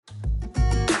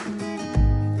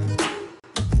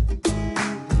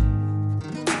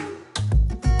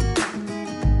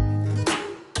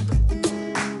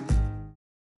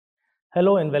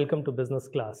Hello and welcome to Business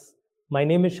Class. My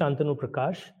name is Shantanu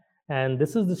Prakash, and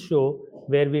this is the show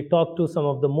where we talk to some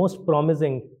of the most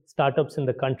promising startups in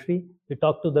the country. We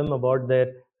talk to them about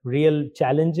their real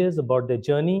challenges, about their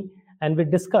journey, and we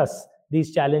discuss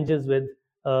these challenges with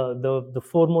the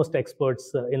foremost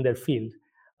experts in their field.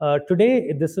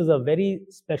 Today, this is a very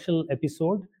special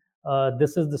episode.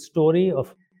 This is the story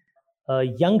of a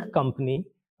young company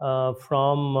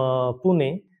from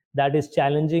Pune that is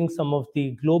challenging some of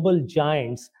the global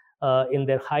giants in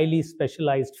their highly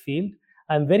specialized field.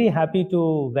 I'm very happy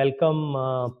to welcome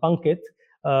Pankit.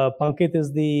 Pankit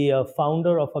is the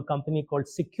founder of a company called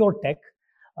Sequretek.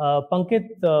 Pankit,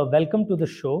 welcome to the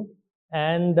show,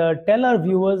 and tell our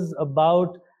viewers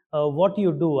about what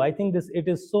you do. I think it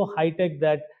is so high tech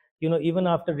that even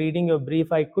after reading your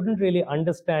brief, I couldn't really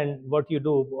understand what you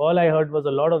do. All I heard was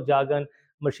a lot of jargon,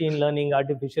 machine learning,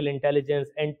 artificial intelligence,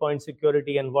 endpoint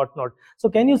security, and whatnot. So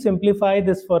can you simplify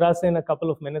this for us in a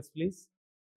couple of minutes, please?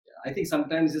 I think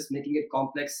sometimes just making it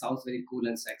complex sounds very cool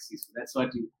and sexy. So that's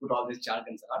what you put all these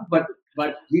jargons on.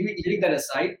 But leaving that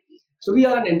aside, so we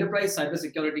are an enterprise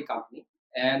cybersecurity company.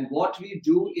 And what we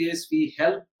do is we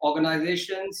help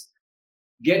organizations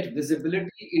get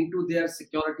visibility into their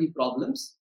security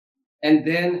problems and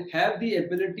then have the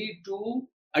ability to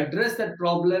address that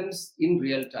problems in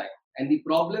real time. And the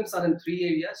problems are in three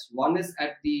areas. One is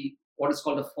at what is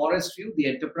called the forest view, the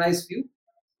enterprise view,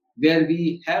 where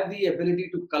we have the ability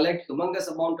to collect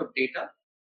humongous amount of data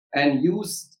and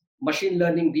use machine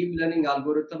learning, deep learning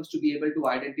algorithms to be able to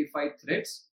identify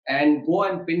threats and go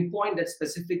and pinpoint that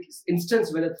specific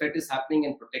instance where the threat is happening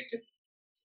and protect it.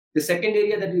 The second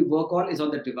area that we work on is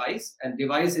on the device, and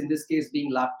device in this case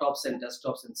being laptops and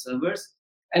desktops and servers.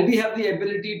 And we have the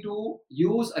ability to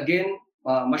use, again,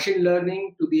 machine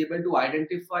learning to be able to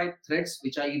identify threats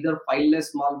which are either fileless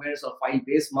malwares or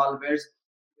file-based malwares,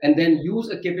 and then use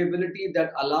a capability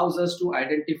that allows us to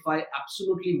identify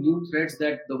absolutely new threats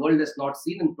that the world has not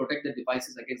seen and protect the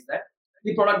devices against that.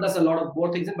 The product does a lot of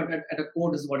more things, but at a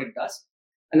core, this is what it does.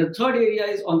 And the third area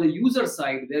is on the user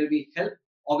side, where we help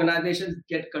organizations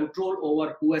get control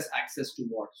over who has access to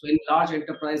what. So in large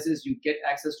enterprises, you get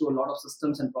access to a lot of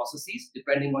systems and processes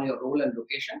depending on your role and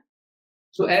location.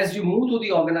 So as you move to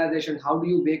the organization, how do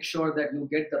you make sure that you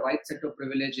get the right set of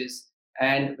privileges?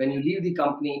 And when you leave the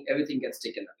company, everything gets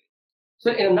taken away.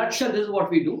 So in a nutshell, this is what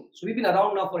we do. So we've been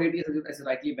around now for 8 years, as you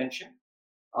rightly mentioned.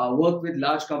 Work with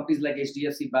large companies like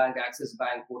HDFC Bank, Axis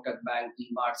Bank, Kotak Bank,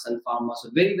 DMart, Sun Pharma. So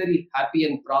very, very happy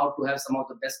and proud to have some of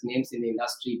the best names in the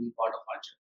industry be part of our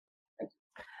journey. Thank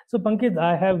you. So Pankit,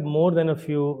 I have more than a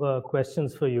few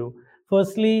questions for you.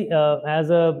 Firstly, as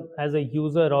a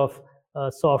user of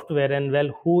software, and well,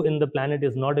 who in the planet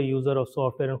is not a user of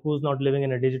software and who's not living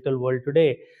in a digital world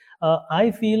today?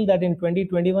 I feel that in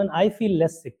 2021, I feel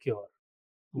less secure,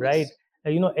 right?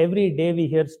 Yes. Every day we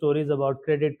hear stories about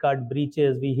credit card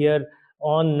breaches. We hear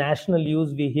on national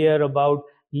news, we hear about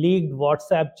leaked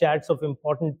WhatsApp chats of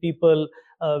important people.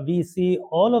 We see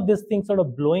all of these things sort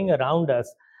of blowing around us.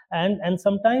 And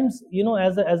sometimes,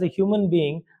 as a human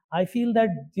being, I feel that,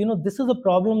 this is a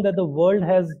problem that the world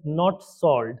has not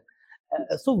solved.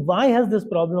 So why has this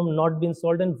problem not been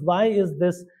solved, and why is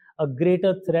this a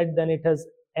greater threat than it has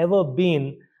ever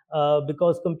been?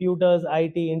 Because computers,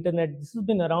 IT, internet, this has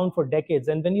been around for decades.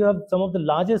 And when you have some of the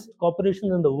largest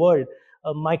corporations in the world,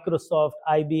 Microsoft,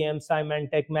 IBM,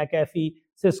 Symantec, McAfee,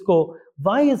 Cisco,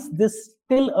 why is this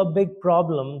still a big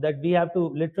problem that we have to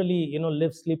literally,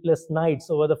 live sleepless nights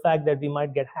over the fact that we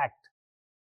might get hacked?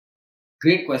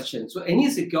 Great question. So any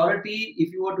security,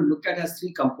 if you were to look at, has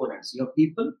three components. You have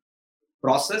people,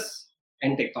 process,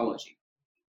 and technology.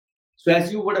 So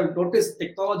as you would have noticed,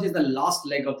 technology is the last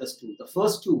leg of the stool. The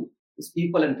first two is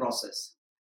people and process.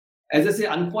 As I say,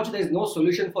 unfortunately, there is no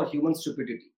solution for human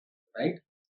stupidity, right?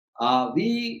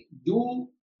 We do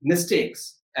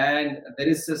mistakes. And there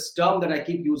is this term that I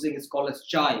keep using. It's called as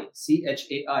CHAI,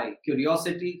 C-H-A-I,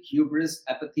 curiosity, hubris,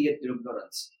 apathy, and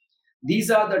ignorance.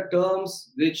 These are the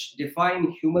terms which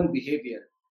define human behavior.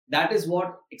 That is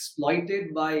what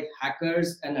exploited by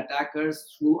hackers and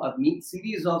attackers through a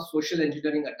series of social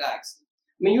engineering attacks.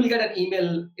 I mean, you'll get an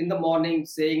email in the morning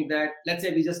saying that, let's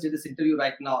say we just did this interview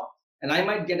right now, and I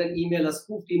might get an email, a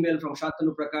spoofed email from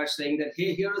Shantanu Prakash saying that,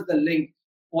 hey, here is the link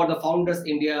for the Founders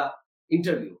India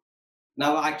interview.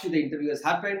 Now, actually, the interview has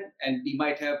happened, and we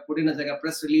might have put in as like a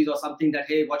press release or something that,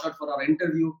 hey, watch out for our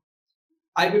interview.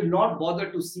 I will not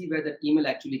bother to see where that email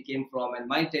actually came from, and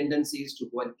my tendency is to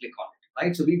go and click on it.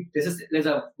 Right? So there's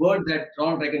a word that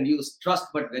Ronald Reagan used, trust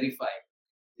but verify,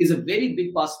 is a very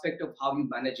big aspect of how you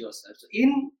manage yourself. So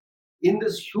in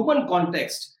this human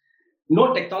context,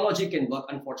 no technology can work,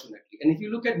 unfortunately. And if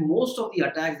you look at most of the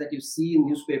attacks that you see in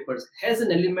newspapers, has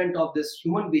an element of this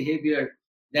human behavior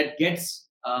that gets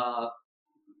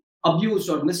abused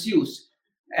or misused,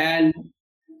 and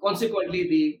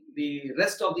consequently the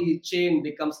rest of the chain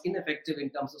becomes ineffective in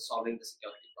terms of solving the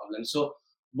security problem. So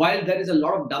while there is a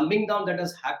lot of dumbing down that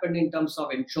has happened in terms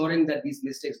of ensuring that these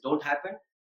mistakes don't happen,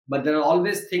 but there are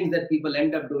always things that people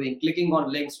end up doing, clicking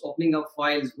on links, opening up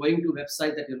files, going to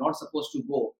websites that you're not supposed to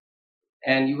go,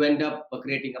 and you end up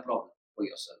creating a problem for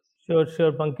yourself.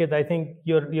 Sure, Pankit. I think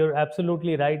you're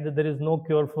absolutely right that there is no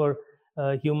cure for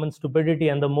human stupidity,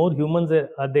 and the more humans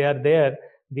they are there,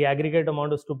 the aggregate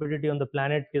amount of stupidity on the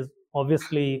planet is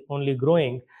obviously only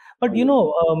growing. But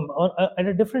at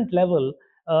a different level,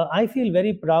 I feel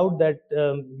very proud that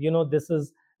this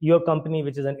is your company,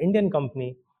 which is an Indian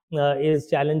company, is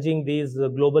challenging these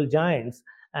global giants.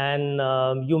 And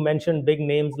you mentioned big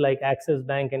names like Axis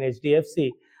Bank and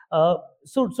HDFC.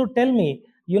 So tell me,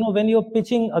 when you're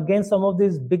pitching against some of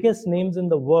these biggest names in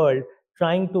the world,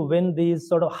 trying to win these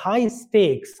sort of high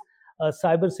stakes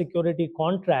cybersecurity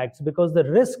contracts, because the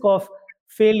risk of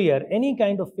failure, any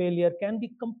kind of failure, can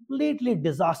be completely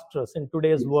disastrous in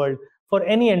today's world for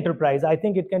any enterprise. I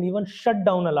think it can even shut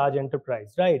down a large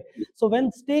enterprise, right? So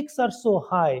when stakes are so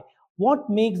high, what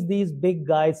makes these big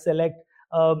guys select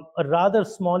a rather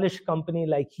smallish company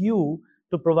like you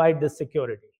to provide this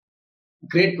security?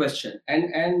 Great question.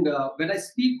 And when I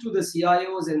speak to the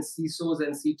CIOs and CISOs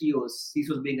and CTOs,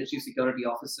 CISOs being the chief security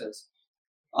officers,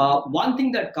 one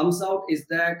thing that comes out is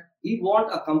that we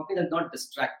want a company that's not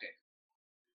distracted.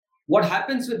 What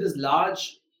happens with these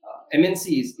large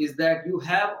MNCs is that you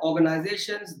have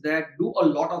organizations that do a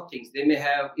lot of things. They may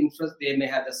have interest, they may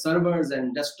have the servers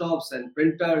and desktops and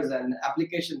printers and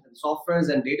applications and softwares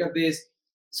and database.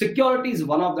 Security is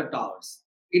one of the towers.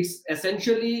 It's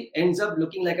essentially ends up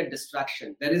looking like a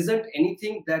distraction. There isn't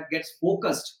anything that gets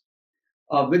focused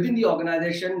within the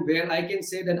organization where I can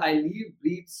say that I live,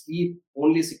 breathe, sleep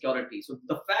only security. So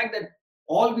the fact that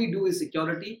all we do is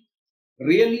security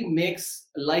really makes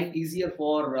life easier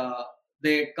for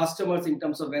the customers in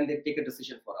terms of when they take a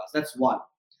decision for us. That's one.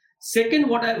 Second,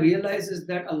 what I realized is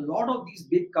that a lot of these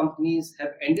big companies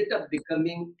have ended up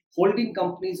becoming holding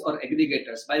companies or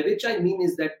aggregators, by which I mean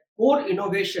is that core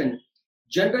innovation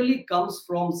generally comes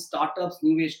from startups,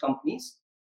 new age companies,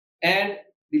 and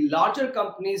the larger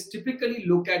companies typically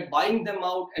look at buying them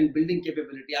out and building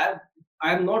capability.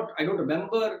 I don't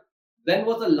remember when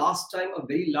was the last time a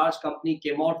very large company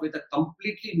came out with a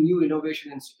completely new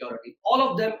innovation in security. All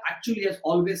of them actually has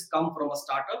always come from a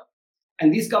startup,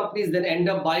 and these companies then end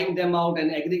up buying them out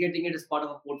and aggregating it as part of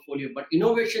a portfolio. But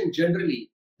innovation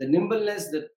generally, the nimbleness,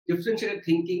 the differentiated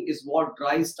thinking is what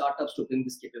drives startups to bring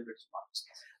this capability to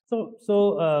market.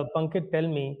 So Pankit, tell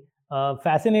me,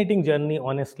 fascinating journey,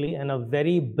 honestly, and a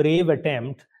very brave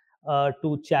attempt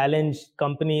to challenge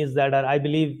companies that are, I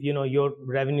believe, your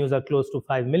revenues are close to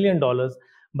 $5 million,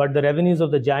 but the revenues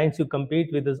of the giants you compete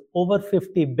with is over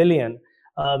 50 billion.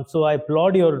 So I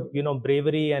applaud your,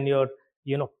 bravery and your,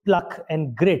 pluck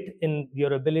and grit in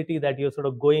your ability that you're sort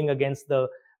of going against the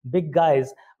big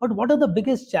guys. But what are the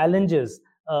biggest challenges,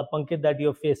 Pankit, that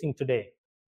you're facing today,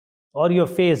 or you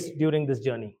faced during this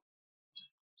journey?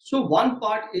 So one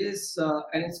part is,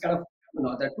 and it's kind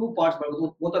of, there are two parts, but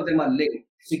both of them are linked.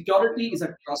 Security is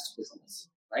a trust business,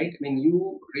 right? I mean,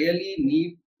 you really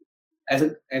need, as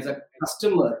a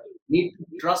customer, need to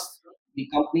trust the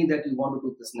company that you want to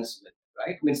do business with,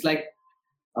 right? I mean, it's like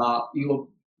you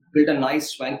build a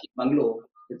nice swanky bungalow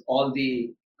with all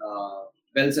the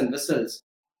bells and whistles.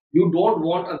 You don't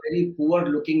want a very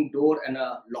poor-looking door and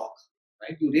a lock,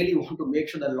 right? You really want to make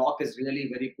sure the lock is really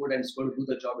very good and it's going to do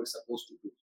the job it's supposed to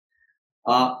do.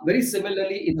 Very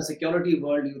similarly, in the security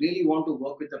world, you really want to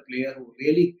work with a player who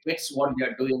really gets what they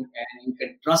are doing and you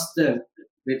can trust them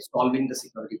with solving the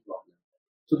security problem.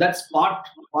 So that's part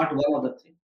one of the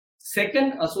thing.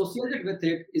 Second, associated with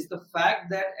it is the fact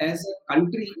that as a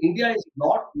country, India is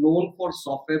not known for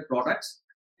software products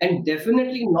and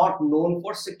definitely not known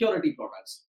for security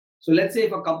products. So let's say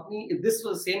if this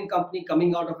was the same company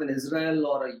coming out of an Israel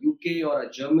or a UK or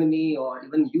a Germany or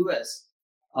even US,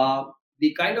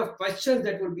 the kind of questions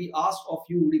that would be asked of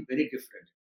you would be very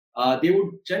different. They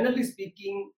would, generally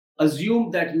speaking,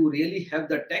 assume that you really have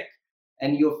the tech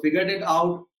and you've figured it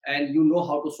out and you know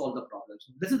how to solve the problem.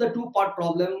 So this is the two-part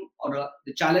problem or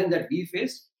the challenge that we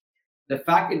face. The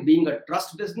fact it being a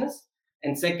trust business,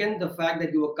 and second, the fact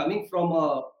that you are coming from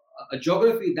a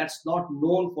geography that's not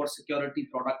known for security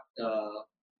product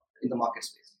in the market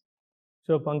space.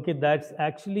 So Pankit, that's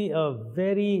actually a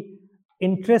very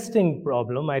interesting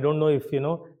problem. I don't know if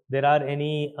there are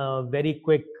any very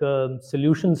quick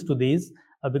solutions to these,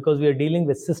 because we are dealing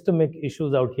with systemic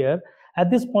issues out here. At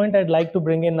this point, I'd like to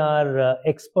bring in our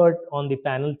expert on the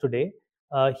panel today.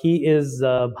 He is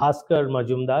Bhaskar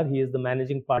Majumdar. He is the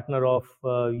managing partner of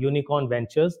Unicorn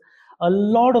Ventures. A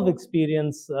lot of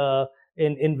experience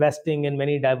in investing in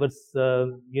many diverse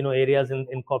areas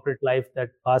in corporate life that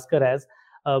Bhaskar has.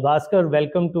 Bhaskar,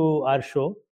 welcome to our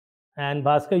show. And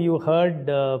Bhaskar, you heard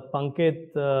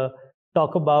Pankit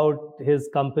talk about his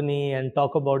company and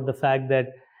talk about the fact that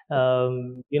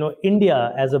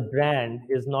India as a brand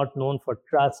is not known for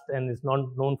trust and is not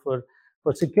known for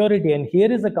security. And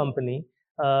here is a company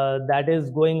that is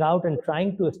going out and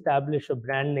trying to establish a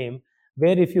brand name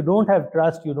where if you don't have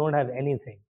trust, you don't have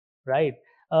anything, right?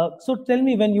 So tell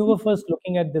me, when you were first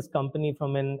looking at this company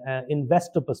from an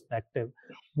investor perspective,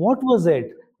 what was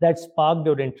it that sparked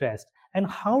your interest? And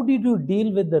how did you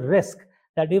deal with the risk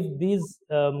that if these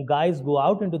guys go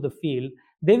out into the field,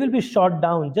 they will be shot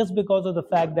down just because of the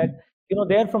fact that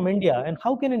they're from India? And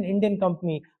how can an Indian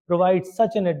company provide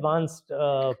such an advanced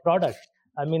product?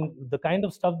 I mean, the kind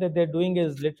of stuff that they're doing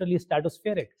is literally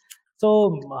stratospheric.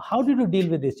 So how did you deal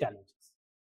with these challenges?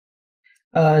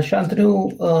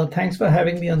 Shantanu, thanks for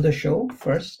having me on the show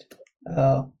first.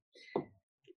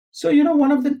 So,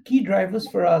 one of the key drivers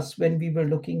for us when we were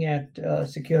looking at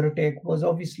Securetek was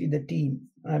obviously the team.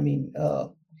 I mean,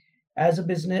 as a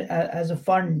business, as a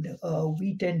fund,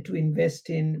 we tend to invest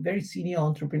in very senior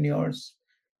entrepreneurs.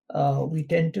 We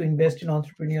tend to invest in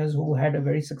entrepreneurs who had a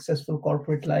very successful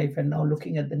corporate life and now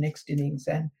looking at the next innings.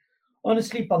 And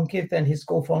honestly, Pankit and his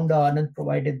co-founder Anand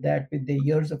provided that with their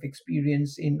years of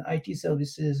experience in IT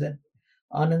services, and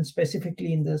Anand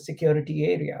specifically in the security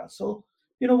area. So,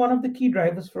 one of the key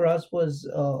drivers for us was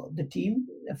the team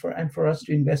for us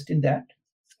to invest in that.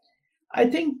 I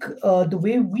think the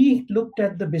way we looked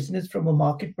at the business from a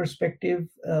market perspective,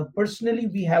 personally,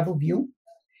 we have a view.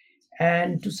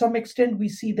 And to some extent, we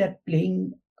see that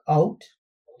playing out.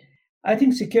 I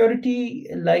think security,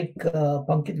 like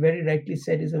Pankit very rightly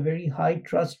said, is a very high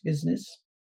trust business.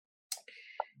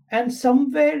 And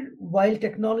somewhere, while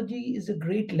technology is a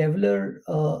great leveler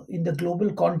in the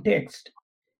global context,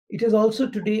 it has also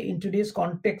in today's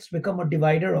context, become a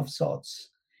divider of sorts.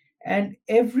 And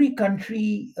every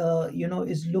country,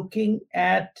 is looking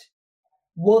at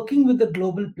working with the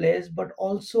global players, but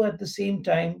also at the same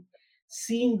time,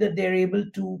 seeing that they're able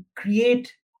to create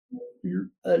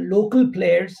local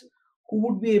players who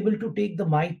would be able to take the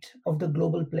might of the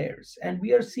global players. And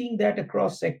we are seeing that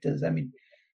across sectors. I mean,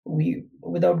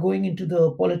 without going into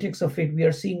the politics of it, we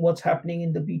are seeing what's happening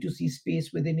in the B2C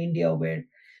space within India, where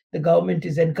the government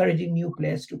is encouraging new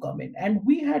players to come in. And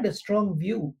we had a strong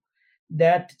view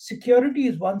that security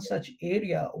is one such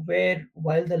area where,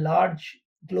 while the large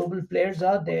global players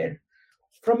are there,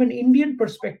 from an Indian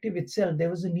perspective itself, there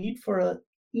was a need for an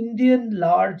Indian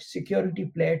large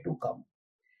security player to come.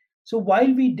 So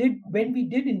when we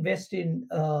did invest in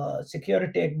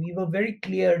Securetek, we were very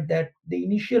clear that the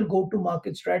initial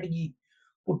go-to-market strategy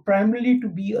would primarily to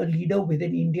be a leader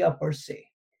within India per se.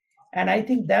 And I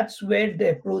think that's where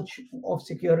the approach of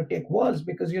Securetek was,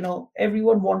 because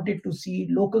everyone wanted to see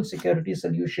local security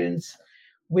solutions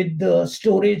with the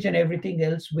storage and everything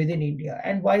else within India.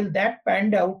 And while that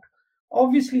panned out,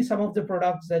 obviously some of the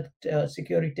products that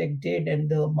Securetek did and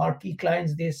the marquee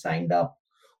clients they signed up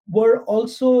were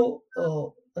also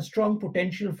a strong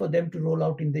potential for them to roll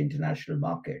out in the international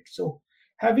market. So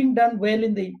having done well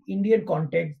in the Indian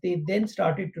context, they then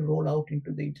started to roll out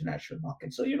into the international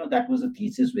market. So, that was a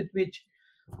thesis with which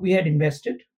we had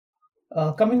invested.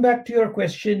 Coming back to your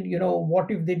question, what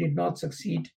if they did not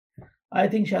succeed? I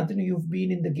think, Shantanu, you've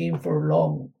been in the game for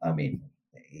long. I mean,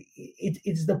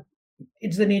 it's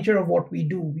the nature of what we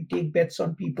do. We take bets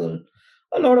on people.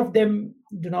 A lot of them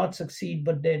do not succeed,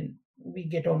 but then we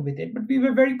get on with it. But we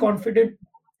were very confident,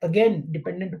 again,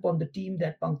 dependent upon the team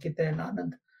that Pankit and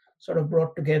Anand sort of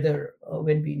brought together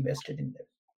when we invested in them.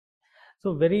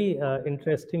 So very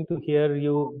interesting to hear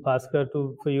you, Bhaskar,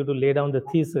 for you to lay down the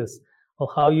thesis of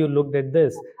how you looked at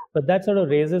this. But that sort of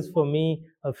raises for me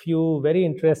a few very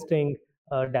interesting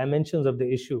dimensions of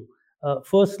the issue.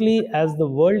 Firstly, as the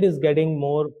world is getting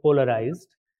more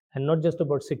polarized, and not just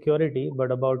about security,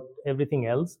 but about everything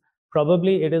else,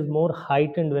 probably it is more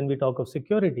heightened when we talk of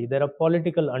security. There are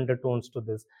political undertones to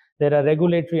this. There are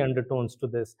regulatory undertones to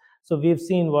this. So we've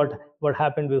seen what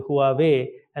happened with Huawei,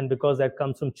 and because that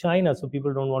comes from China, so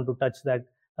people don't want to touch that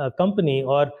company,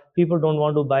 or people don't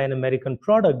want to buy an American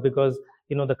product because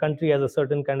the country has a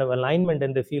certain kind of alignment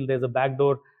and they feel there's a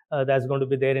backdoor that's going to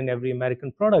be there in every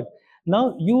American product.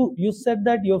 Now, you said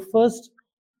that your first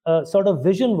sort of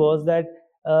vision was that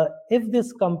if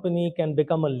this company can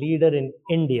become a leader in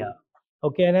India.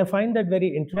 Okay, and I find that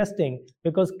very interesting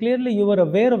because clearly you were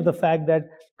aware of the fact that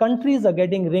countries are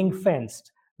getting ring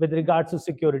fenced with regards to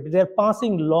security. They're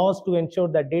passing laws to ensure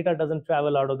that data doesn't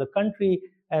travel out of the country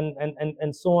and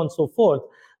so on and so forth.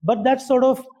 But that sort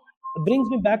of brings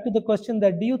me back to the question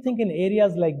that do you think in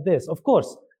areas like this, of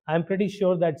course, I'm pretty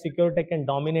sure that Securetech can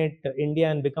dominate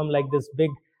India and become like this big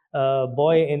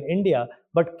boy in India,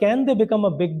 but can they become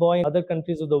a big boy in other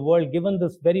countries of the world given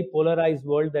this very polarized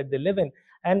world that they live in?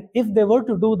 And if they were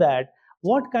to do that,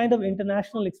 what kind of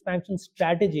international expansion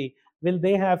strategy will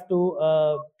they have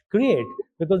to create?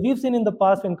 Because we've seen in the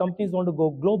past when companies want to go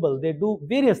global, they do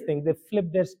various things. They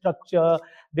flip their structure,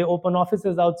 they open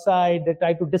offices outside, they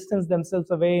try to distance themselves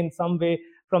away in some way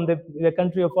from their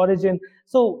country of origin.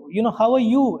 So, how are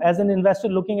you as an investor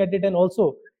looking at it? And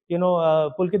also,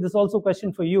 Pulkit, this is also a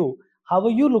question for you. How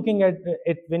are you looking at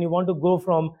it when you want to go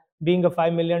from being a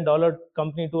 $5 million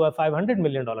company to a $500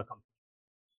 million company?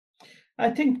 I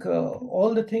think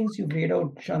all the things you've laid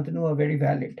out, Shantanu, are very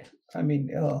valid. I mean,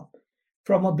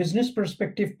 from a business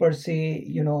perspective per se,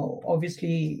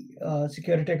 obviously,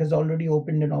 Securetech has already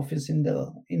opened an office in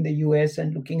the US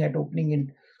and looking at opening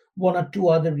in one or two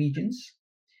other regions.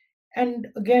 And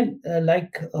again,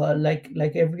 like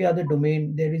every other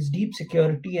domain, there is deep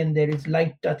security and there is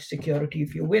light touch security,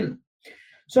 if you will.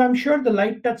 So I'm sure the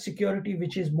light touch security,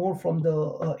 which is more from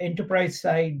the enterprise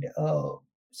side,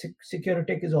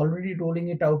 Securetech is already rolling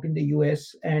it out in the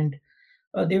US, and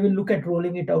they will look at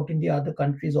rolling it out in the other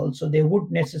countries also. There would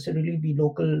necessarily be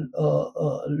local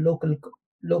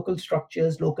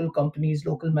structures, local companies,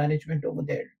 local management over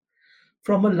there.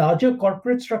 From a larger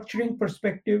corporate structuring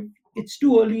perspective, it's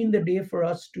too early in the day for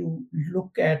us to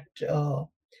look at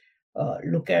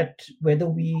whether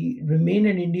we remain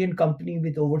an Indian company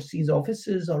with overseas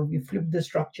offices or we flip the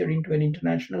structure into an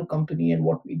international company and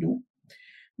what we do.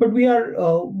 But we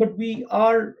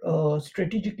are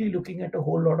strategically looking at a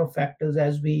whole lot of factors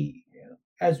as we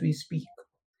speak.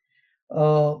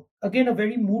 Again, a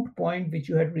very moot point which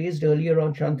you had raised earlier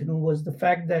on, Shantanu, was the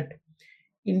fact that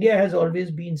India has always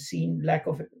been seen, lack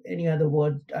of any other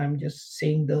word, I'm just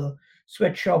saying the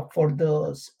sweatshop for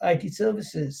the IT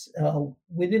services.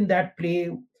 Within that play,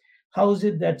 how is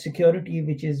it that security,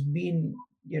 which has been,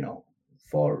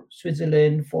 for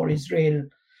Switzerland, for Israel,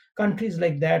 countries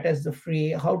like that as the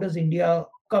fray, how does India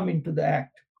come into the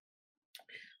act?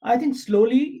 I think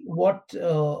slowly where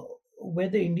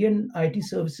the Indian IT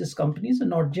services companies are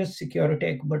not just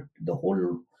Securetech, but the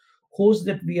whole host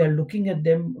that we are looking at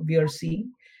them, we are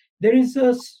seeing, there is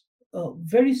a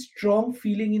very strong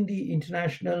feeling in the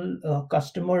international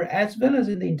customer as well as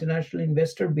in the international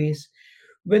investor base,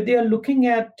 where they are looking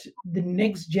at the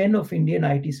next gen of Indian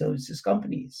IT services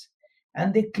companies.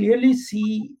 And they clearly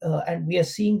see, and we are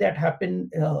seeing that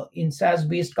happen in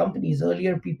SaaS-based companies.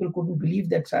 Earlier, people couldn't believe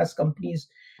that SaaS companies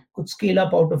could scale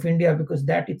up out of India because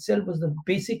that itself was the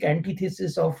basic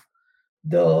antithesis of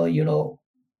the,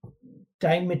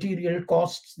 time material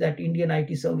costs that Indian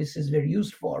IT services were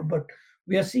used for. But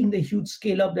we are seeing the huge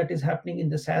scale up that is happening in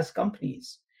the SaaS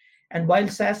companies. And while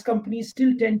SaaS companies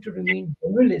still tend to remain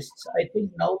generalists, I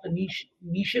think now the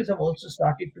niches have also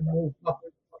started to move up.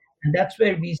 And that's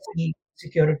where we see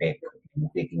Securetech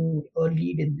taking a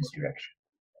lead in this direction.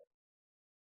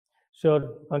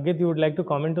 Sure. Pankit, you would like to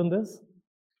comment on this?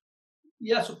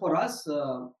 Yeah, so for us,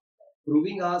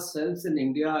 proving ourselves in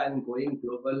India and going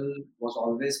global was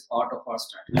always part of our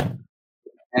strategy.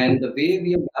 And the way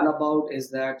we have done about is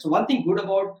that, so one thing good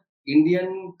about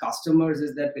Indian customers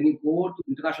is that when you go to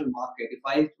international market, if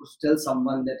I tell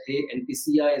someone that, hey,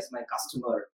 NPCI is my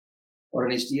customer or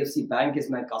an HDFC bank is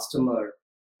my customer,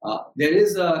 there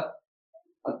is a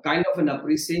kind of an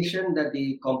appreciation that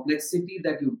the complexity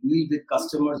that you deal with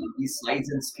customers of this size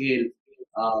and scale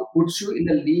puts you in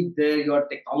a league there. Your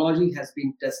technology has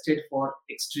been tested for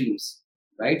extremes,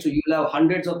 right? So you'll have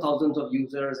hundreds of thousands of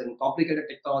users and complicated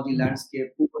technology landscape,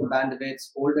 poor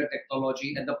bandwidths, older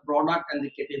technology, and the product and the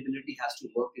capability has to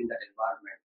work in that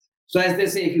environment. So as they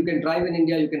say, if you can drive in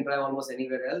India, you can drive almost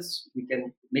anywhere else. You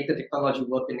can make the technology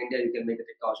work in India, you can make the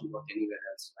technology work anywhere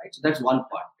else, right? So that's one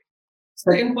part.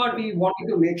 Second part we wanted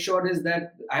to make sure is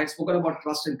that I had spoken about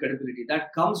trust and credibility.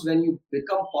 That comes when you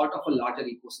become part of a larger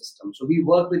ecosystem. So we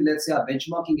work with, let's say, our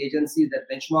benchmarking agencies that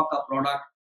benchmark our product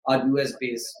are US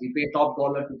based. We pay top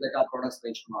dollar to get our products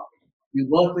benchmarked. We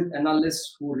work with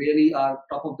analysts who really are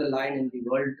top of the line in the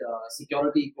world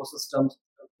security ecosystems,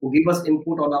 who give us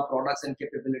input on our products and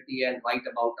capability and write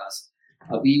about us.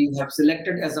 We have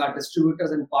selected as our distributors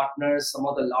and partners some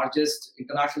of the largest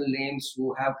international names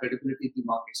who have credibility in the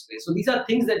market space. So these are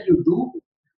things that you do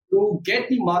to get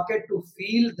the market to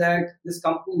feel that this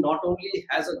company not only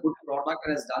has a good product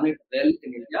and has done it well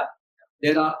in India,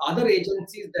 there are other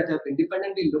agencies that have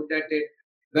independently looked at it,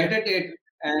 vetted it,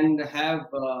 and have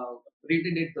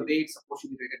rated it the way it's supposed to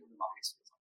be rated in the market space.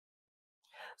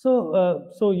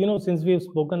 So since we've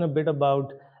spoken a bit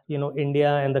about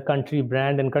India and the country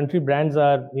brand, and country brands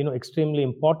are extremely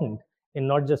important in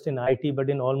not just in IT but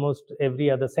in almost every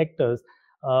other sectors.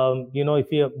 If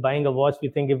you're buying a watch, we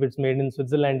think if it's made in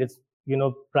Switzerland, it's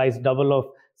priced double of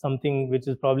something which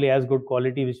is probably as good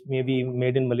quality, which may be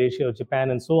made in Malaysia or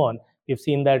Japan and so on. We've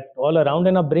seen that all around,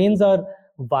 and our brains are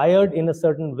wired in a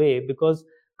certain way because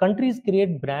countries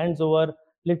create brands over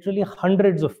literally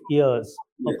hundreds of years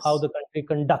of how the country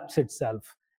conducts itself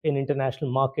in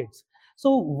international markets.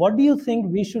 So what do you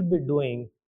think we should be doing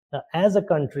as a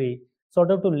country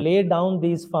sort of to lay down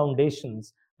these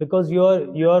foundations? Because you're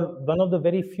one of the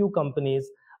very few companies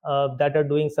that are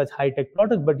doing such high-tech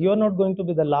products, but you're not going to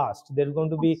be the last. There's going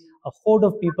to be a horde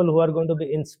of people who are going to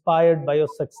be inspired by your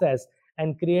success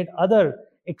and create other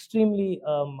extremely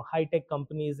high-tech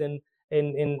companies in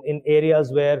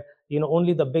areas where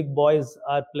only the big boys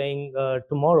are playing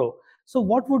tomorrow. So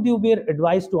what would you be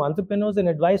advice to entrepreneurs and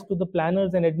advice to the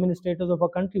planners and administrators of our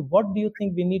country? What do you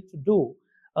think we need to do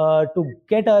to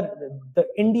get the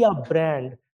India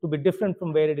brand to be different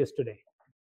from where it is today?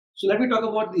 So let me talk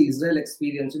about the Israel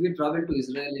experience. We traveled to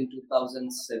Israel in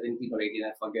 2017 or 18,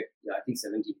 I forget. Yeah, I think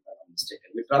 17, if I'm not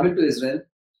mistaken. We traveled to Israel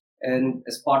and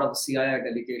as part of a CII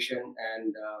delegation,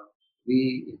 and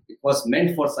it was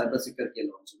meant for cybersecurity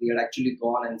alone. So we had actually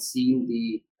gone and seen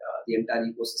the entire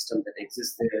ecosystem that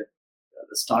exists there,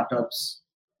 the startups,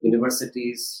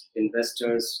 universities,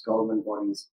 investors, government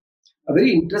bodies. A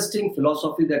very interesting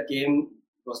philosophy that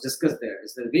was discussed there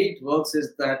is the way it works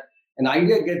is that an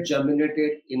idea gets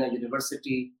germinated in a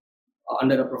university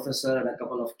under a professor and a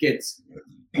couple of kids.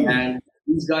 And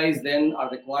these guys then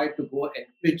are required to go and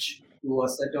pitch to a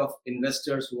set of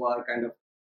investors who are kind of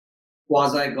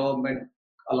quasi-government,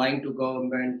 aligned to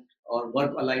government, or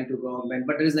work aligned to government.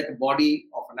 But there is like a body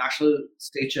of a national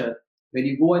stature where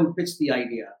you go and pitch the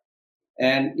idea.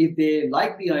 And if they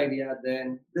like the idea,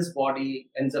 then this body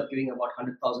ends up giving about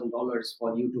 $100,000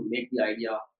 for you to make the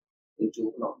idea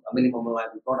into a minimum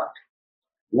viable product.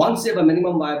 Once you have a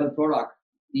minimum viable product,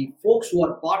 the folks who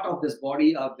are part of this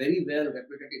body are very well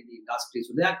reputed in the industry.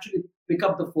 So they actually pick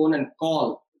up the phone and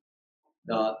call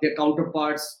their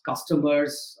counterparts,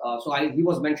 customers. He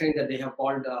was mentioning that they have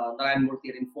called Narayan Murthy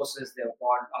at Infosys, they have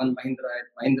called Anand Mahindra at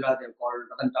Mahindra, they have called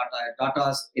Ratan Tata at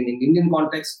Tata's in Indian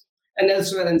context and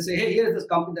elsewhere, and say, hey, here is this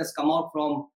company that's come out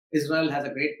from Israel, has a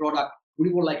great product. Would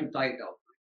you like to try it out?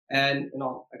 And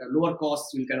at a lower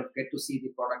cost, you'll kind of get to see the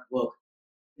product work.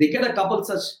 They get a couple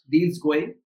such deals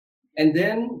going, and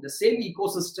then the same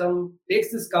ecosystem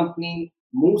takes this company,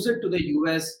 moves it to the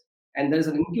US, and there's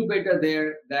an incubator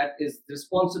there that is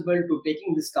responsible to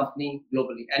taking this company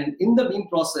globally. And in the mean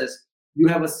process, you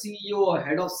have a CEO, a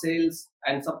head of sales,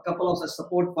 and some couple of such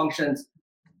support functions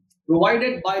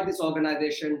provided by this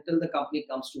organization till the company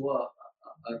comes to a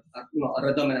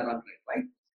rhythm and a run rate, right?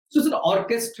 So it's an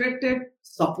orchestrated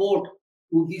support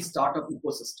to the startup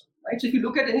ecosystem, right? So if you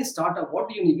look at any startup, what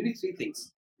do you need? You need three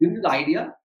things. You need the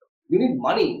idea, you need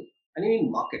money, and you need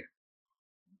market,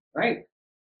 right?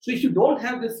 So if you don't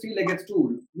have this three-legged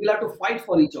stool, you'll have to fight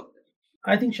for each of them.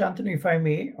 I think, Shantanu, if I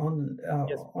may,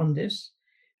 on this,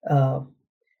 while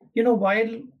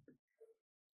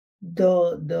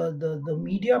the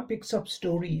media picks up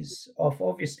stories of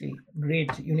obviously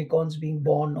great unicorns being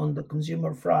born on the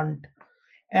consumer front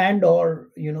and or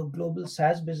global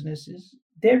SaaS businesses,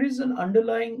 there is an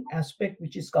underlying aspect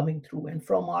which is coming through. And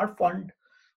from our fund,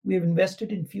 we have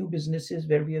invested in few businesses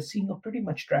where we are seeing a pretty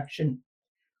much traction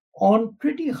on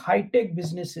pretty high-tech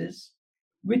businesses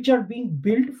which are being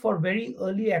built for very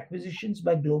early acquisitions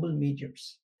by global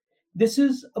majors. This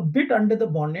is a bit under the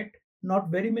bonnet. Not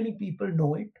very many people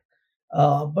know it.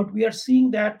 But we are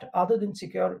seeing that other than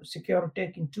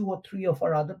Sequretek in 2 or 3 of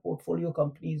our other portfolio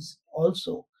companies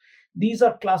also. These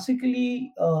are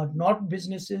classically not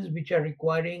businesses which are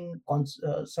requiring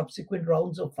subsequent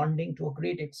rounds of funding to a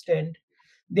great extent.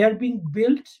 They are being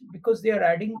built because they are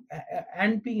adding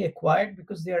and being acquired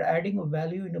because they are adding a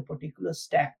value in a particular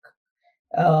stack.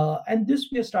 And this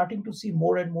we are starting to see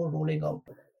more and more rolling out.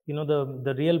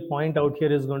 The real point out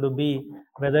here is going to be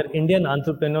whether Indian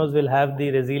entrepreneurs will have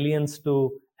the resilience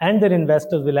and their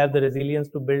investors will have the resilience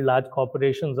to build large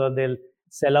corporations, or they'll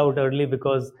sell out early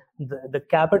because the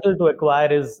capital to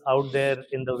acquire is out there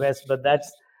in the West. But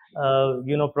that's,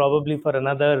 probably for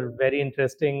another very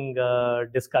interesting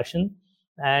discussion.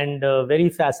 and very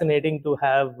fascinating to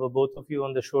have both of you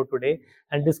on the show today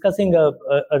and discussing a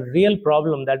real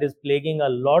problem that is plaguing a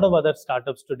lot of other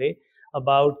startups today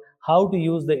about how to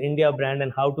use the India brand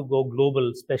and how to go global,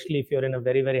 especially if you're in a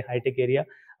very, very high-tech area.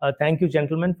 Thank you,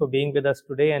 gentlemen, for being with us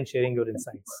today and sharing your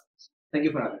insights. Thank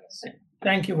you for having us.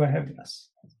 Thank you for having us.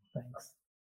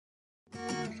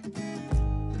 Thanks.